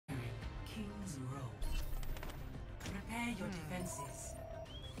your defenses.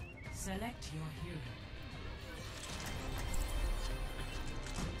 Select your hero.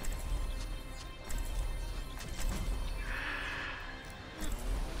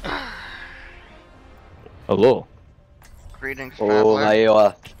 Hello. Greetings, Oh, traveler.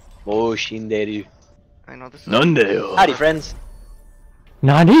 Maiwa. Oh, Shinderu. I know this is. Nande. Howdy, friends.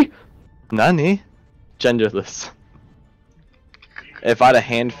 Nani? Nani? Genderless. If I had a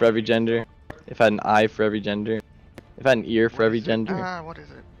hand for every gender, if I had an eye for every gender, if I had an ear for every gender. What is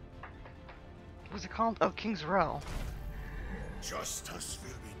it? What's it called? Oh, King's Row. Justice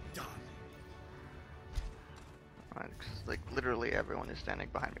will be done. Right, 'cause, like, literally everyone is standing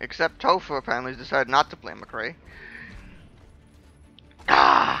behind me. Except Tofu apparently has decided not to play McRae.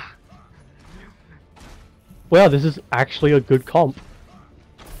 Ah! Well, this is actually a good comp.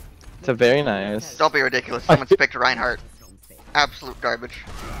 It's a very nice. Don't be ridiculous. Someone's picked Reinhardt. Absolute garbage.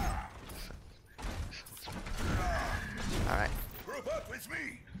 Alright. Group up with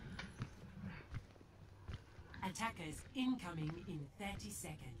me. Attackers incoming in 30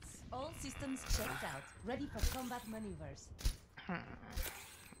 seconds. All systems checked out, ready for combat maneuvers.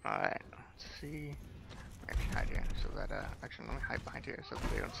 Alright. Let's see. I can hide here so that, actually, let me hide behind here so that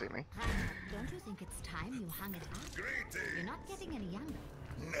they don't see me. Don't you think it's time you hung it up? You're not getting any younger.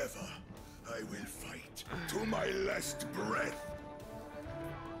 Never. I will fight to my last breath.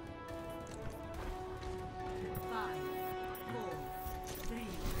 5, 4, 3,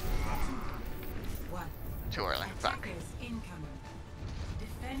 2, 1. Too early. Fuck. Attackers incoming.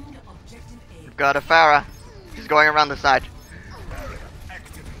 Defend objective A. We've got a Pharah. She's going around the side.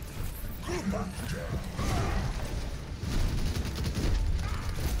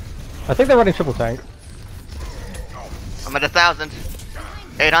 I think they're running triple tank. I'm at 1,000.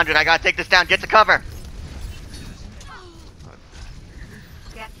 800. I gotta take this down. Get to cover.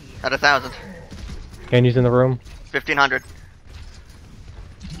 At 1,000. Genji's in the room. 1,500.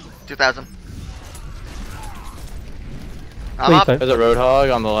 2,000. I'm Please up. don't. There's a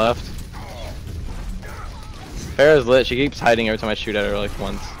Roadhog on the left. Farrah's lit. She keeps hiding every time I shoot at her like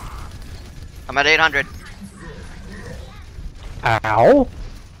once. I'm at 800. Ow!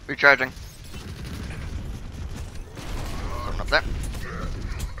 Recharging. Someone up there.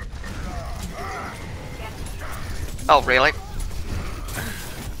 Oh, really?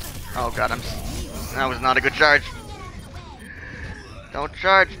 Oh god, that was not a good charge. Don't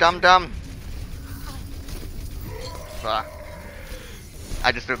charge, dum-dum. Fuck.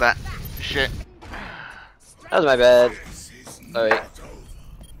 I just threw that. Shit. That was my bad. Oh, wait.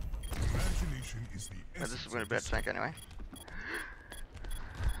 This is gonna be a tank anyway.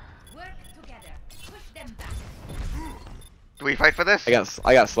 Work together. Push them back. Do we fight for this?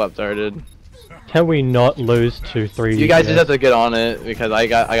 I got slept darted. Can we not lose 2-3? You guys just have to get on it because I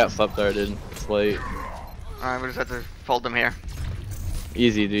got slept darted. It's late. Alright, we just have to fold them here.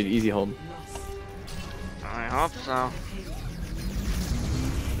 Easy, dude. Easy hold. I hope so.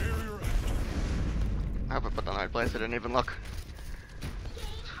 I hope I put them in the right place. I didn't even look.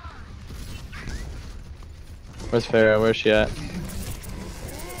 Where's Farrah? Where's she at?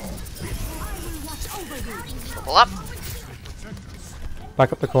 Pull up.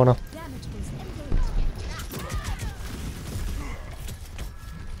 Back up the corner.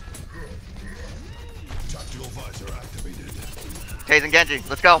 Tasing Genji.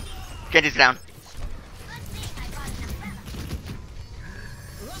 Let's go. Genji's down.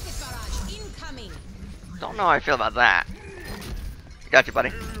 Rocket barrage incoming. Don't know how I feel about that. Got you,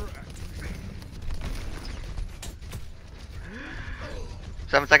 buddy.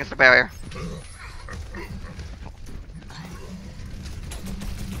 7 seconds to barrier.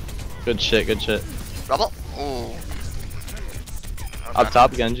 Good shit. Good shit. Double. Ooh. Up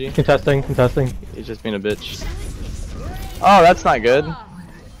top, Genji. Contesting, contesting. He's just being a bitch. Oh, that's not good.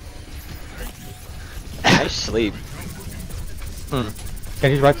 Nice sleep.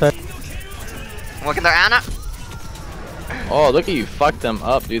 Genji's right side. I'm looking there, Anna. Oh, look at you. Fucked them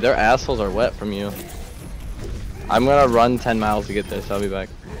up, dude. Their assholes are wet from you. I'm gonna run 10 miles to get there, so I'll be back.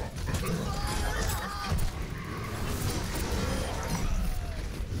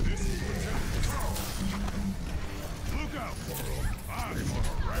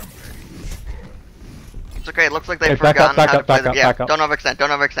 It's okay. It looks like they've Okay, back up, forgotten back how to up, play back the up, yeah. back up. Don't overextend. Don't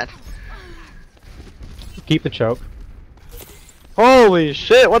overextend. Keep the choke. Holy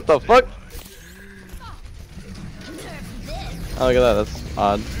shit, what the fuck? Oh, look at that. That's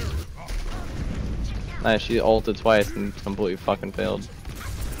odd. Nice, she ulted twice and completely fucking failed.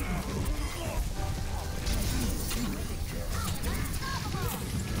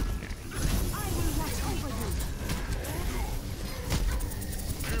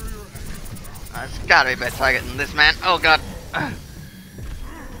 It's gotta be a better target than this man. Oh god.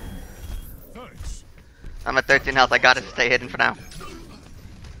 I'm at 13 health. I gotta stay hidden for now.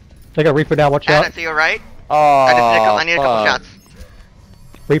 They got Reaper now, watch Anna, out. to your right. Oh, I need a couple shots.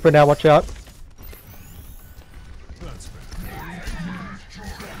 Reaper now, watch out.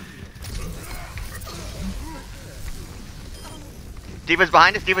 D.Va's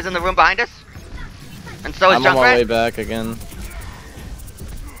behind us. D.Va's in the room behind us. And so is I'm on my way Junkrat. back again.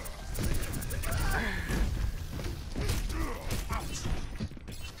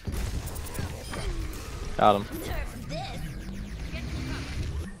 Got him.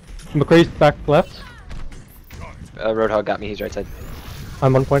 McCree's back left. Roadhog got me, he's right side.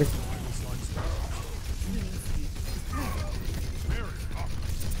 I'm on pointing.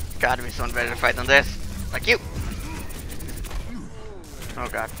 Gotta be someone better to fight than this. Like you. Oh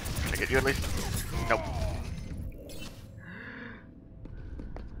god. Can I get you at least? Nope.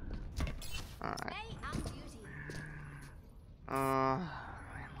 Alright.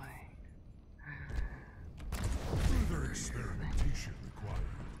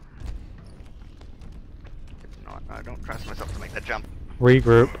 No, I don't trust myself to make that jump.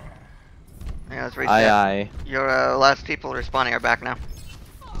 Regroup. Yeah, let's reach Aye, there. aye. Your last people respawning are back now.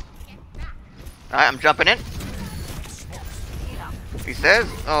 Alright, I'm jumping in. He says,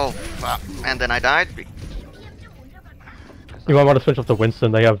 oh, fuck. And then I died. You might want to switch off to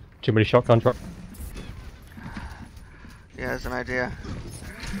Winston, they have too many shotgun drops. Yeah, that's an idea.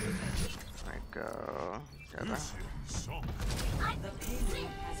 Like, D.Va.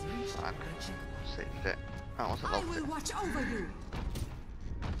 Fuck. Saved it. I almost I loved will it. watch over you.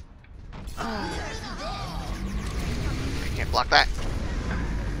 You can't block that.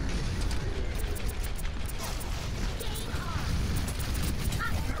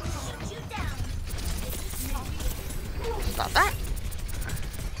 Stop that.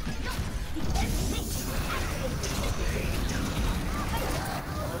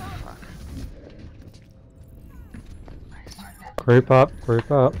 Group up, group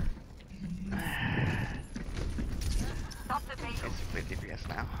up. It's 50 FPS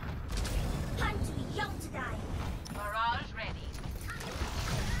now. Time to be young to die. Barrage ready.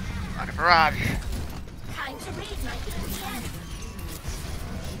 On a barrage. Time to raise my hand.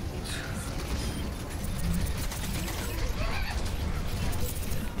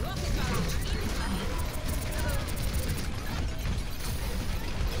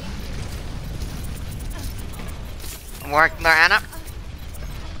 I'm working there, Anna.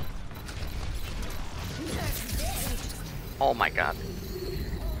 Oh my god.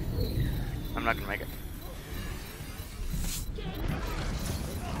 I'm not gonna make it.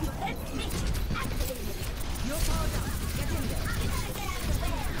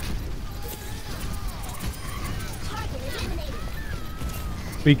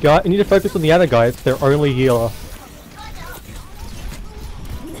 You need to focus on the other guys, they're only healer.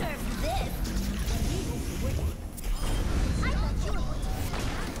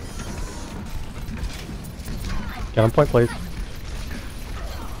 Get on point, please.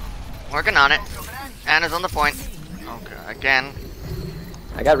 Working on it. Anna's on the point. Okay, again.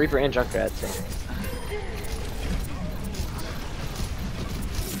 I got Reaper and Junkrat, so.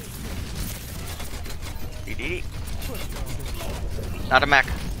 DD. Not a mech.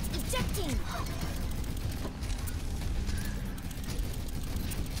 Ejecting.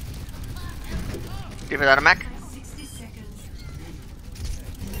 Give me that a mech. 60 seconds.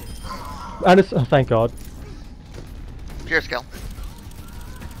 And it's, oh, thank god. Pure skill.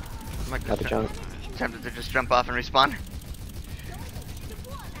 Got the junk. Tempted to just jump off and respawn.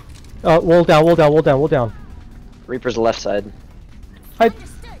 Wall down, wall down, wall down, wall down. Reaper's left side. I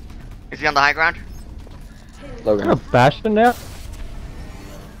Is he on the high ground? Low got a ground. Bastion now.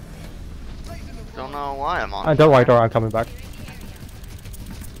 Don't know why I'm on. Don't worry, I'm coming back. 30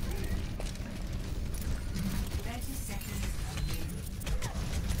 seconds.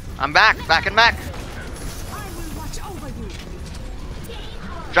 I'm back, back and back. I will watch over you.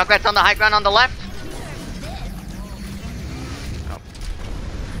 Junkrat's on the high ground on the left. Oh.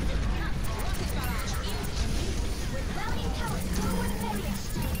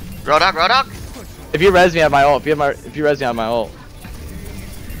 Roadhog, Roadhog. If you res me at my ult, if you res me at my ult.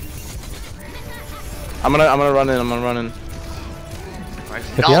 I'm gonna run in, I'm gonna run in. Where's he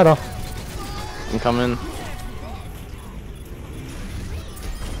Get the gone? other. I'm coming.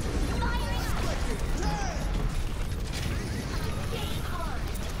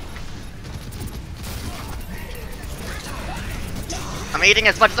 I'm eating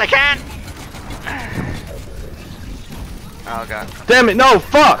as much as I can. Oh god. Damn it, no,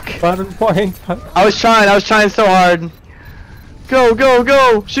 fuck! Button point. I was trying so hard. Go, go,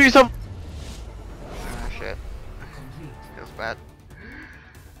 go! Shoot yourself!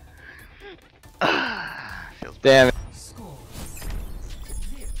 Feels bad. Damn it. Score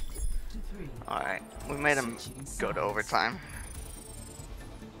 0-3. Alright, we made him go to overtime.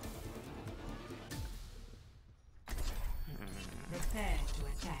 Prepare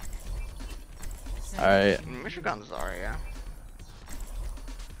to attack. Alright. Michigan's Zarya.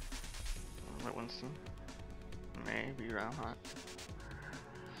 Let Winston. Maybe round hot.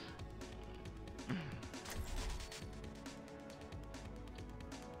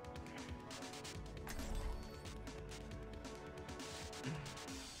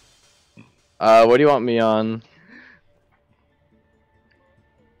 What do you want me on?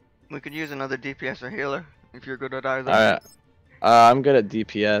 We could use another DPS or healer if you're good at either. Alright. I'm good at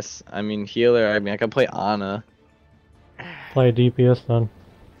DPS. I mean, healer, I mean, I can play Ana. Play DPS then.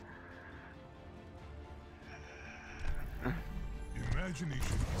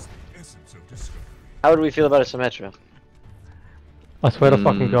 Imagination is the essence of discovery. How would we feel about a Symmetra? I swear to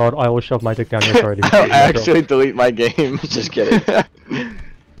fucking god, I will shove my dick down your throat. if you I'll do that. actually delete my game. Just kidding.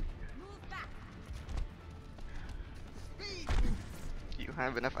 You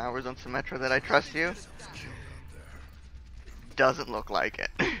have enough hours on Symmetra that I trust you? Doesn't look like it.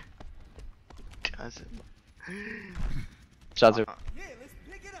 Doesn't. Shots are.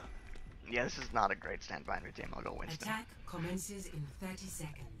 Yeah, this is not a great stand behind your team. I'll go Winston. Attack commences in 30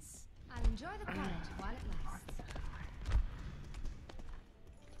 seconds. I'll enjoy the carnage while it lasts.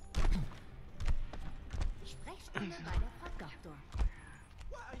 Sprechstunde bei der Frau Doktor.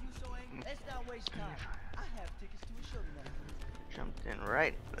 Jumped in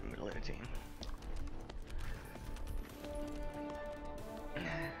right in the middle of the team.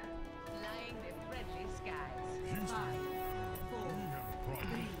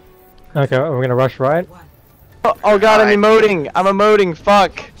 Okay, we're gonna rush right. Oh god, I'm emoting! I'm emoting,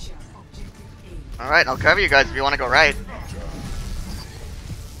 fuck! Alright, I'll cover you guys if you want to go right.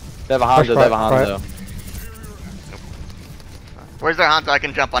 They have a Hanzo, they have a Hanzo. Where's their Hanzo? I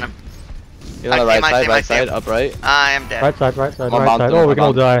can jump on him. He's on the I right see him, side, right I see him. side, up right. I am dead. Right side, right side, I'm right on side. them, Oh, we I'm can all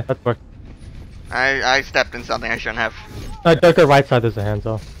on die. That's fucked. I stepped in something I shouldn't have. Don't go right side, there's a hands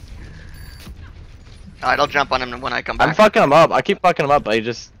off. Alright, I'll jump on him when I come I'm back. fucking him up. I keep fucking him up, but he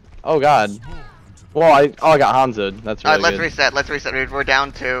just. Oh god. Well, I got Hanzo'd. That's really Alright, let's good. reset. Let's reset. We're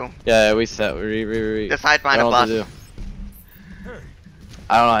down to. Yeah, we set. We. Just hide behind I a don't know what to bus. do.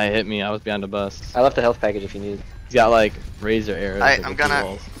 I don't know how he hit me. I was behind a bus. I left a health package if you need. He's got like razor arrows. Alright, with I'm the two gonna-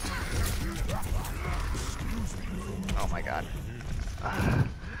 walls. Oh my god.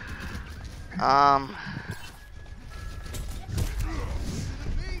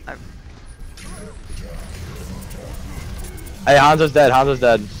 Hey, Hanzo's dead. Hanzo's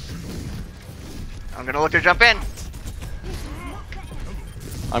dead. I'm gonna look to jump in.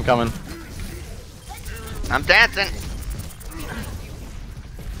 I'm coming. I'm dancing.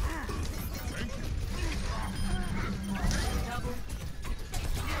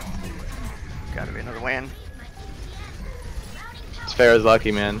 Gotta be another win. It's Farrah's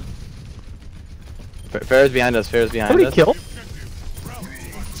lucky, man. Farrah's behind us. Farrah's behind Somebody us. kill?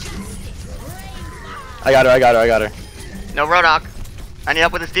 I got her. I got her. I got her. No Roadhog. I need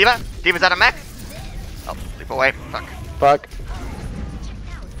help with this D.Va. D.Va's out of mech. Oh, leap away. Fuck. Fuck.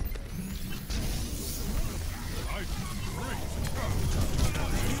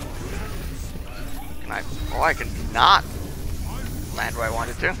 Can I? Oh, I cannot land where I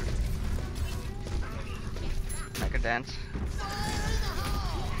wanted to. Make a dance.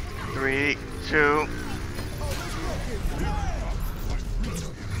 3, 2.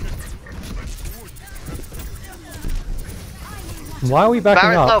 Why are we backing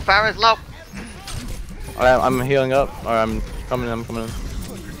Farrah's low. up? Farrah's low. Alright, I'm healing up. Or I'm coming in. I'm coming in.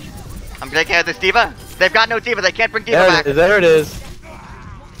 I'm taking out this D.Va. They've got no D.Va. They can't bring D.Va There back. it is. There it is.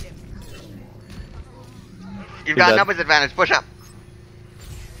 You've got dead. numbers advantage. Push up.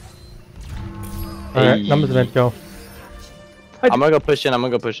 Alright, numbers event, go. I'm gonna go push in. I'm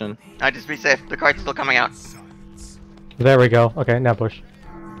gonna go push in. Alright, just be safe. The card's still coming out. There we go. Okay, now push.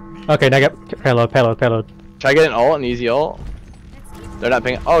 Okay, now get payload, payload, payload. Try getting ult, an easy ult. They're not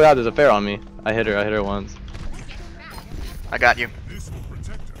paying. Oh god, there's a fair on me. I hit her once. I got you. This will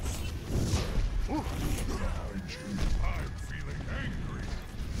protect us. Ooh. I'm feeling angry.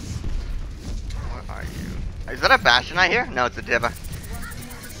 Where are you? Is that a Bastion I hear? No, it's a D.Va.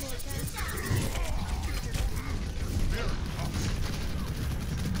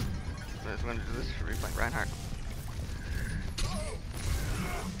 I'm gonna do this for replay Reinhardt.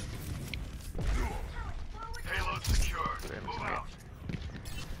 Payload secure.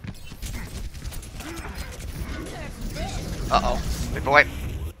 Uh-oh. Leap away.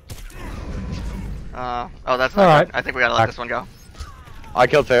 Oh, that's not Alright. good. I think we gotta let this one go. I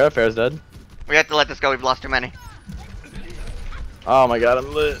killed Farrah. Farrah's dead. We have to let this go. We've lost too many. Oh my god,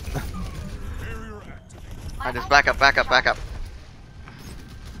 I'm lit. Alright, just back up, back up, back up.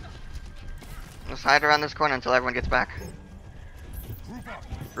 Let's hide around this corner until everyone gets back.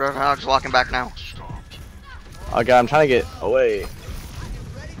 Roadhog's walking back now. Oh god, I'm trying to get away.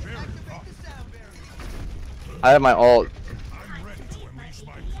 I have my ult.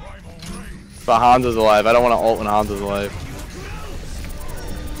 But Hanzo's alive. I don't want to ult when Hanzo's alive.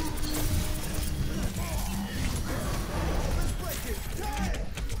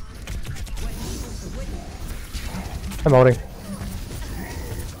 I'm holding.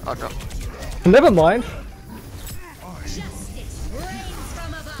 Oh no. Never mind.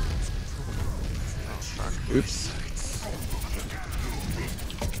 Oops.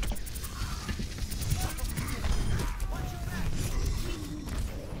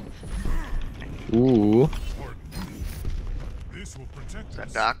 Ooh. Is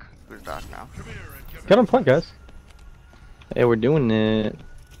that Doc? Who's Doc now? Get on point, guys. Hey, we're doing it.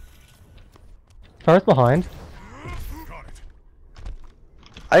 Tara's behind.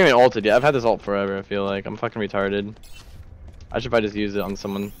 I haven't even ulted yet. I've had this ult forever, I feel like. I'm fucking retarded. I should probably just use it on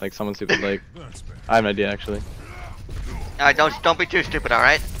someone, like someone stupid like... I have an idea, actually. Alright, don't be too stupid,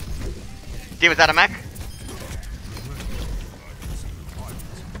 alright? D.Va's out of mech?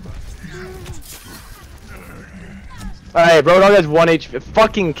 Alright, Roadhog has 1 HP.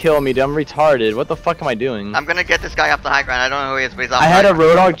 Fucking kill me, dude. I'm retarded. What the fuck am I doing? I'm gonna get this guy off the high ground. I don't know who he is, but he's off I the had high a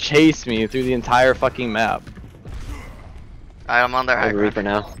ground. Roadhog chase me through the entire fucking map. Alright, I'm on their I high have a ground. Reaper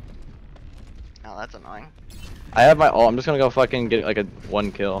now. Oh, that's annoying. I have my ult. I'm just gonna go fucking get like a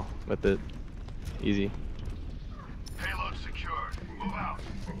 1 kill with it. Easy. Payload secured. Move out.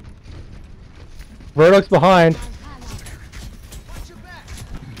 Roadhog's behind.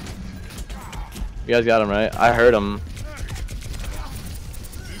 You guys got him, right? I heard him.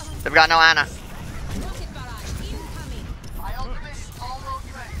 They've got no Ana.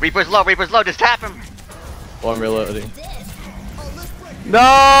 Reaper's low, just tap him. Oh, I'm reloading.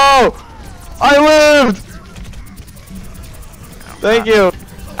 No! I lived! Thank you.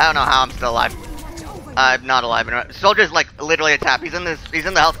 I don't know how I'm still alive. I'm not alive anymore. Soldier's like literally a tap. He's in the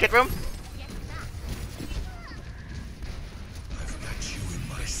health kit room.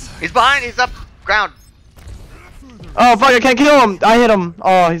 He's behind, he's up ground. Oh fuck, I can't kill him! I hit him!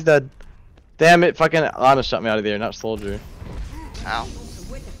 Oh, he's dead. Damn it, fucking Lana shot me out of there, not Soldier. Ow.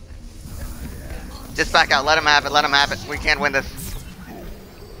 Just back out, let him have it, let him have it. We can't win this.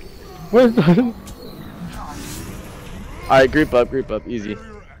 Where's Alright, group up, easy.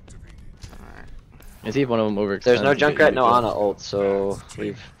 Let's see if one of them overextends. There's no Junkrat, no Ana ult, so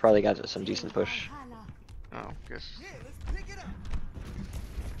we've probably got some decent push. Oh, guess.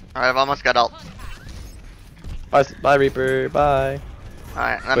 Alright, I've almost got ult. Bye, Reaper, bye.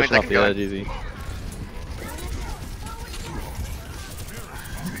 Alright, that means Pushing I off can the go. edge, easy.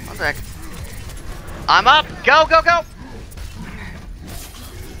 One sec. I'm up! Go, go, go!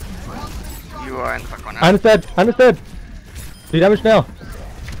 You are in the fuck corner. Understood. Do damage now.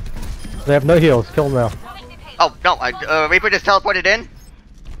 They have no heals. Kill them now. Oh, no, Reaper just teleported in.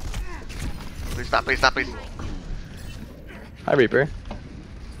 Please stop, please stop, please. Hi, Reaper.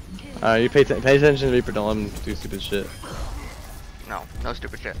 You pay attention to Reaper, don't let him do stupid shit. No, no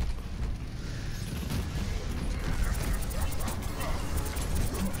stupid shit.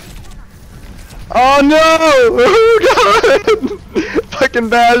 Oh no! Oh god! Fucking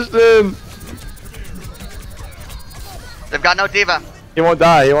Bastion! They've got no D.Va. He won't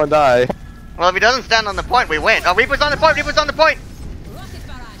die, Well, if he doesn't stand on the point, we win. Oh, Reaper's on the point, Reaper's on the point!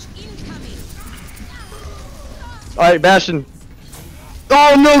 Alright, Bastion.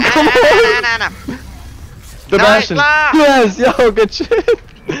 Oh no, come on! The Nice Bastion. block! Yes, yo, good shit.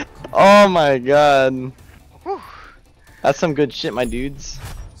 Oh my god. Whew. That's some good shit, my dudes.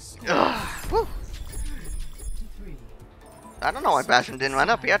 Ugh, whew. I don't know why Bastion didn't run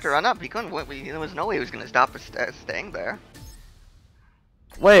up. He had to run up. He couldn't. There was no way he was gonna stop us staying there.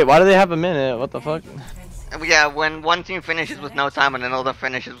 Wait, why do they have a minute? What the fuck? And yeah, when one team finishes with no time and another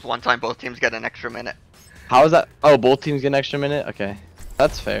finishes with 1 time, both teams get an extra minute. How is that? Oh, both teams get an extra minute? Okay.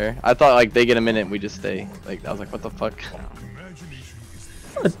 That's fair. I thought like they get a minute and we just stay. Like, I was like, what the fuck?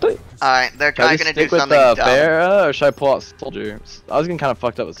 Alright, they're Should I probably just gonna do stick with something dumb. Pharah, or should I pull out Soldier? I was getting kind of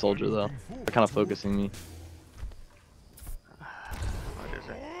fucked up with Soldier though. They're kind of focusing me. What is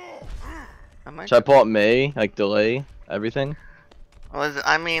it? I might... Should I pull out Mei? Like delay everything?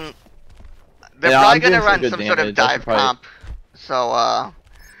 I mean, they're Yeah, probably I'm gonna doing some run good some sort of damage. I should dive probably- comp. So,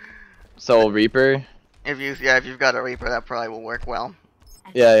 So Reaper? if you've got a Reaper, that probably will work well.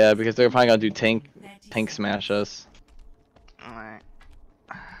 Yeah, because they're probably gonna do tank smash us. Alright.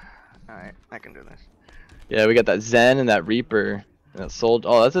 Alright, I can do this. Yeah, we got that Zen and that Reaper and that Soul.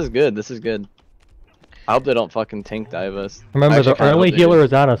 Oh, this is good. This is good. I hope they don't fucking tank dive us. Remember, the early healer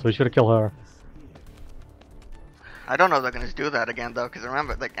is Anna, so we should kill her. I don't know if they're gonna do that again though, because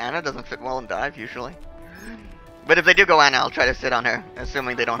remember, like Anna doesn't fit well in dive usually. But if they do go Anna, I'll try to sit on her,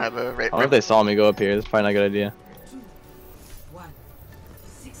 assuming they don't have a rate. I wonder if they saw me go up here. That's probably not a good idea.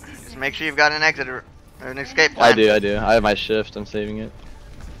 Just make sure you've got an exit or an escape plan. I do. I have my shift. I'm saving it.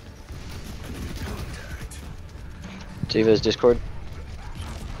 D.Va's Discord.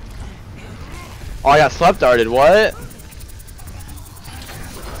 Oh, I got slept darted. What?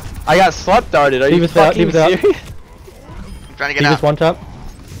 I got slept darted. Are you D.Va's out, fucking D.Va's out. serious? I'm trying to get He out. just one tap.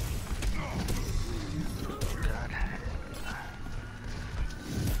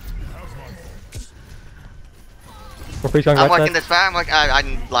 We're going I'm right working side. this far.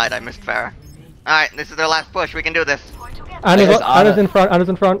 I lied. I missed Farah. Alright, this is their last push. We can do this. Anna's in front. Anna's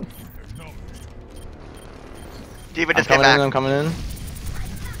in front. D.Va I'm just came coming in. back. I'm coming in.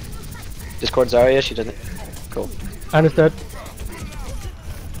 Discord Zarya, she doesn't. Cool. Anna's dead.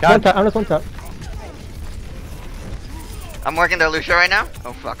 God. One tap. Anna's one tap. I'm working their Lucia right now.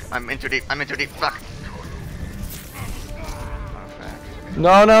 Oh fuck, I'm in too deep. I'm in too deep. Fuck.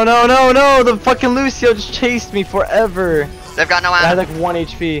 No, no, no, no, no! The fucking Lucio just chased me forever. They've got no I had Anna. like 1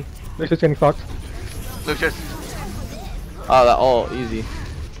 HP. Lucia's getting fucked. Lucia's. Oh, that all easy.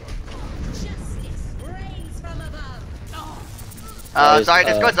 Sorry,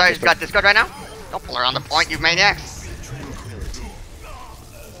 Discord. Sorry, got Discord right now. Don't pull her on the point, you maniacs.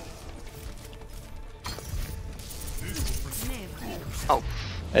 Oh.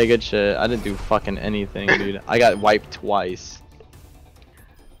 Hey, good shit. I didn't do fucking anything, dude. I got wiped twice.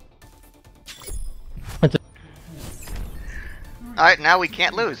 Alright, now we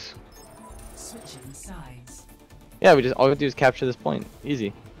can't lose. Switching sides. Yeah, we just all we have to do is capture this point.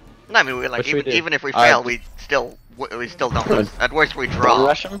 Easy. No, I mean, we, like, What should we do? even if we Alright. fail, we still don't lose. At worst, we Don't draw.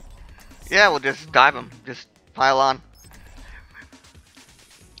 rush him. Yeah, we'll just dive them. Just pile on.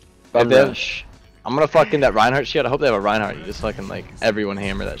 If they have- Rush. I'm gonna fucking that Reinhardt shield. I hope they have a Reinhardt. You just fucking like everyone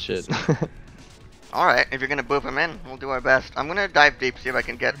hammer that shit. Alright, if you're gonna boop him in, we'll do our best. I'm gonna dive deep, see if I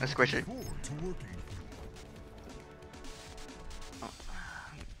can get a squishy.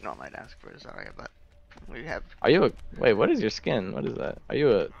 No, I might ask for Zarya, but we have. Are you a wait? What is your skin? What is that? Are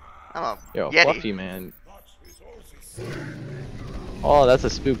you a I'm a you're a Yeti. fluffy man? Oh, that's a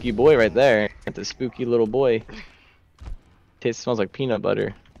spooky boy right there. That's a spooky little boy. Smells like peanut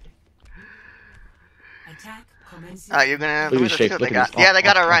butter. Attack commencing. You're gonna. Look at Let me these see shapes, what look they at got. these. Yeah, they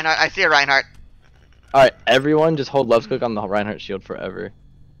got Oh, a oh. Reinhardt. I see a Reinhardt. All right, everyone, just hold left click on the Reinhardt shield forever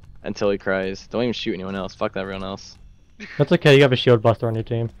until he cries. Don't even shoot anyone else. Fuck everyone else. That's okay. You have a shield buster on your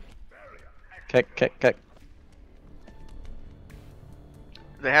team. Kick, kick, kick.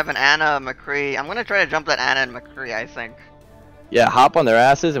 They have an Anna, McCree. I'm gonna try to jump that Anna and McCree, I think. Yeah, hop on their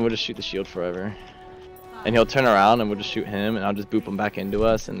asses and we'll just shoot the shield forever. And he'll turn around and we'll just shoot him and I'll just boop him back into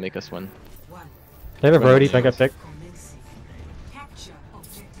us and make us win. They have a Brody. Don't get sick. Commencing. Capture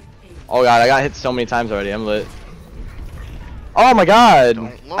objective A. Oh god, I got hit so many times already. I'm lit. Oh my god!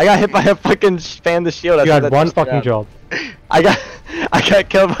 I got hit by a fucking fan the shield. I You thought had that one just fucking down. job. I got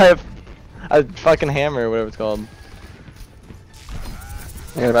killed by a fucking hammer, whatever it's called.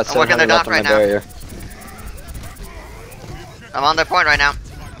 I got about I'm working 700 the left dock on my right now. barrier. I'm on their point right now.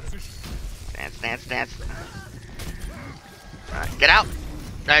 Dance, dance, dance. Alright, get out!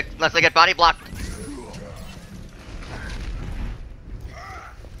 Alright, unless they get body blocked.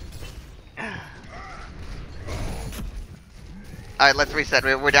 Alright, let's reset.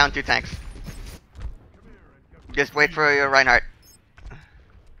 We're down 2 tanks. Just wait for your Reinhardt.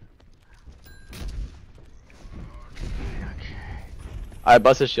 Alright,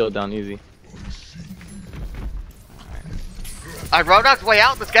 bust his shield down easy. Alright, Rodok's way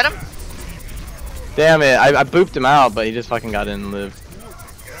out. Let's get him. Damn it, I booped him out, but he just fucking got in and lived.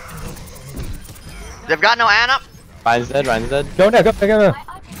 They've got no Anna. Ryan's dead, Ryan's dead. Go now. Go now.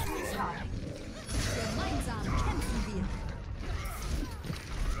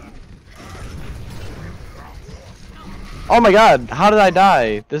 Oh my god, how did I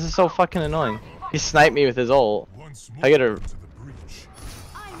die? This is so fucking annoying. He sniped me with his ult. I get a...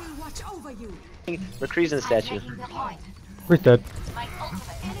 I will watch over you. McCree's in the statue. We're dead.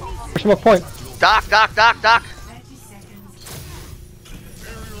 Push him up point. Doc, doc, doc, doc. 30 seconds.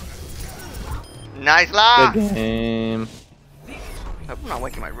 Nice lock. Good game. I'm not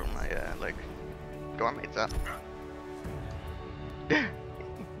waking my room. My like dorm mates up.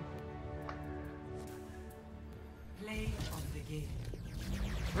 Play of the game.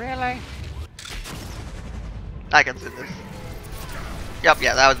 Really? I can see this. Yep,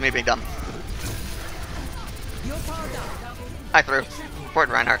 yeah, that was me being dumb. I threw.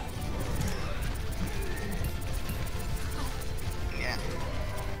 Important Reinhardt. Yeah.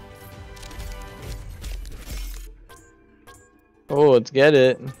 Oh, let's get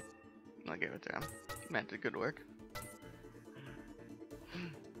it. I'll give it to him. Man did good work.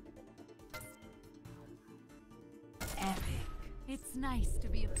 Epic. It's nice to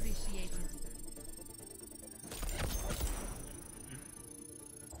be appreciated.